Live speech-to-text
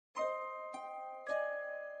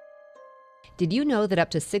Did you know that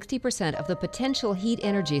up to 60% of the potential heat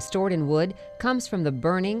energy stored in wood comes from the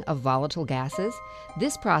burning of volatile gases?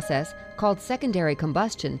 This process, called secondary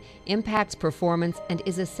combustion, impacts performance and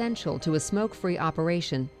is essential to a smoke-free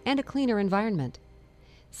operation and a cleaner environment.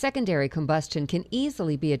 Secondary combustion can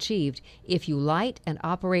easily be achieved if you light and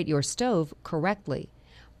operate your stove correctly.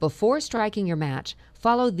 Before striking your match,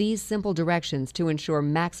 follow these simple directions to ensure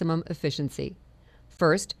maximum efficiency.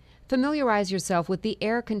 First, familiarize yourself with the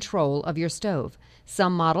air control of your stove.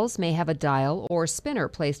 Some models may have a dial or spinner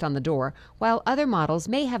placed on the door, while other models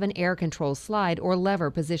may have an air control slide or lever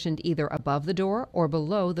positioned either above the door or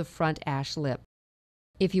below the front ash lip.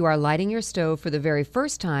 If you are lighting your stove for the very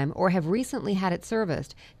first time or have recently had it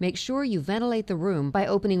serviced, make sure you ventilate the room by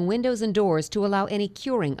opening windows and doors to allow any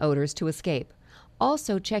curing odors to escape.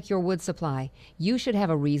 Also, check your wood supply. You should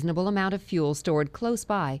have a reasonable amount of fuel stored close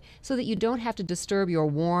by so that you don't have to disturb your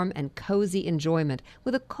warm and cozy enjoyment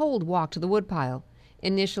with a cold walk to the woodpile.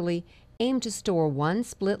 Initially, aim to store one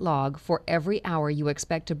split log for every hour you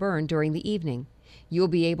expect to burn during the evening. You'll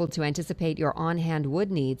be able to anticipate your on-hand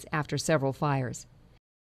wood needs after several fires.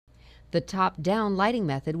 The top-down lighting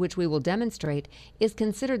method, which we will demonstrate, is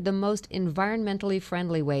considered the most environmentally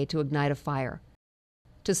friendly way to ignite a fire.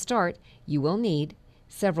 To start, you will need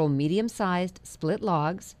several medium-sized split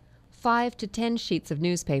logs, 5 to 10 sheets of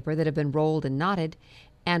newspaper that have been rolled and knotted,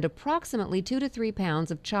 and approximately 2 to 3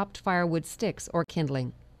 pounds of chopped firewood sticks or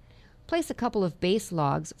kindling. Place a couple of base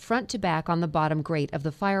logs front to back on the bottom grate of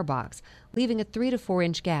the firebox, leaving a 3 to 4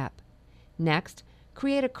 inch gap. Next,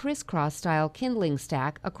 create a crisscross style kindling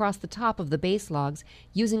stack across the top of the base logs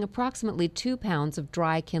using approximately 2 pounds of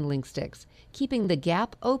dry kindling sticks, keeping the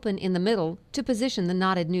gap open in the middle to position the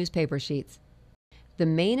knotted newspaper sheets. The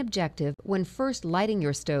main objective when first lighting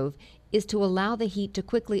your stove is to allow the heat to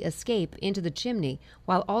quickly escape into the chimney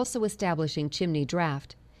while also establishing chimney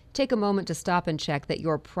draft. Take a moment to stop and check that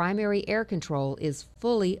your primary air control is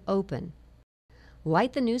fully open.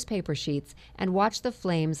 Light the newspaper sheets and watch the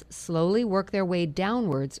flames slowly work their way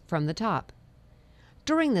downwards from the top.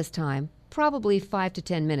 During this time, probably 5 to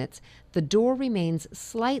 10 minutes, the door remains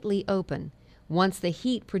slightly open. Once the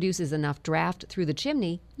heat produces enough draft through the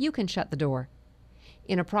chimney, you can shut the door.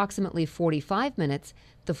 In approximately 45 minutes,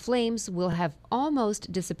 the flames will have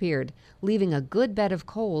almost disappeared, leaving a good bed of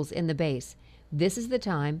coals in the base. This is the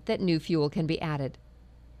time that new fuel can be added.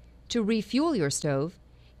 To refuel your stove,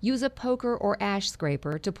 use a poker or ash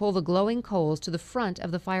scraper to pull the glowing coals to the front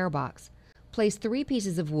of the firebox. Place 3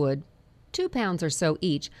 pieces of wood, 2 pounds or so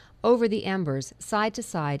each, over the embers side to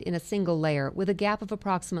side in a single layer with a gap of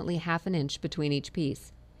approximately ½ inch between each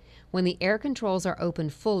piece. When the air controls are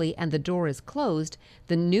opened fully and the door is closed,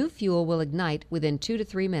 the new fuel will ignite within 2 to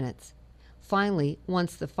 3 minutes. Finally,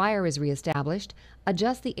 once the fire is reestablished,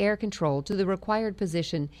 adjust the air control to the required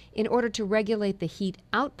position in order to regulate the heat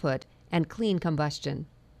output and clean combustion.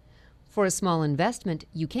 For a small investment,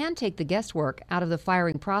 you can take the guesswork out of the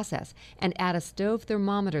firing process and add a stove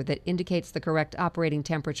thermometer that indicates the correct operating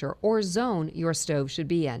temperature or zone your stove should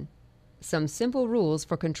be in. Some simple rules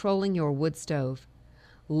for controlling your wood stove.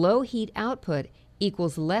 Low heat output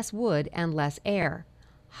equals less wood and less air.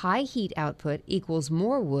 High heat output equals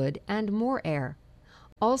more wood and more air.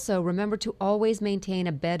 Also, remember to always maintain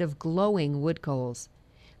a bed of glowing wood coals.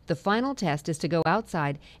 The final test is to go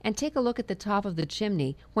outside and take a look at the top of the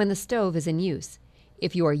chimney when the stove is in use.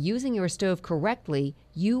 If you are using your stove correctly,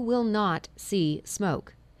 you will not see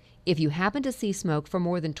smoke. If you happen to see smoke for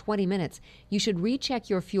more than 20 minutes, you should recheck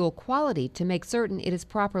your fuel quality to make certain it is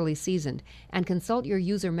properly seasoned and consult your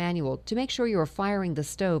user manual to make sure you are firing the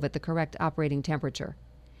stove at the correct operating temperature.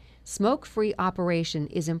 Smoke-free operation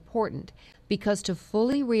is important because to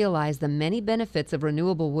fully realize the many benefits of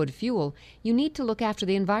renewable wood fuel, you need to look after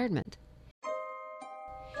the environment.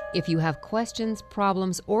 If you have questions,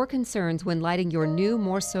 problems, or concerns when lighting your new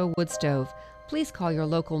Morso wood stove, please call your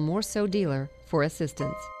local Morso dealer for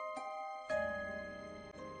assistance.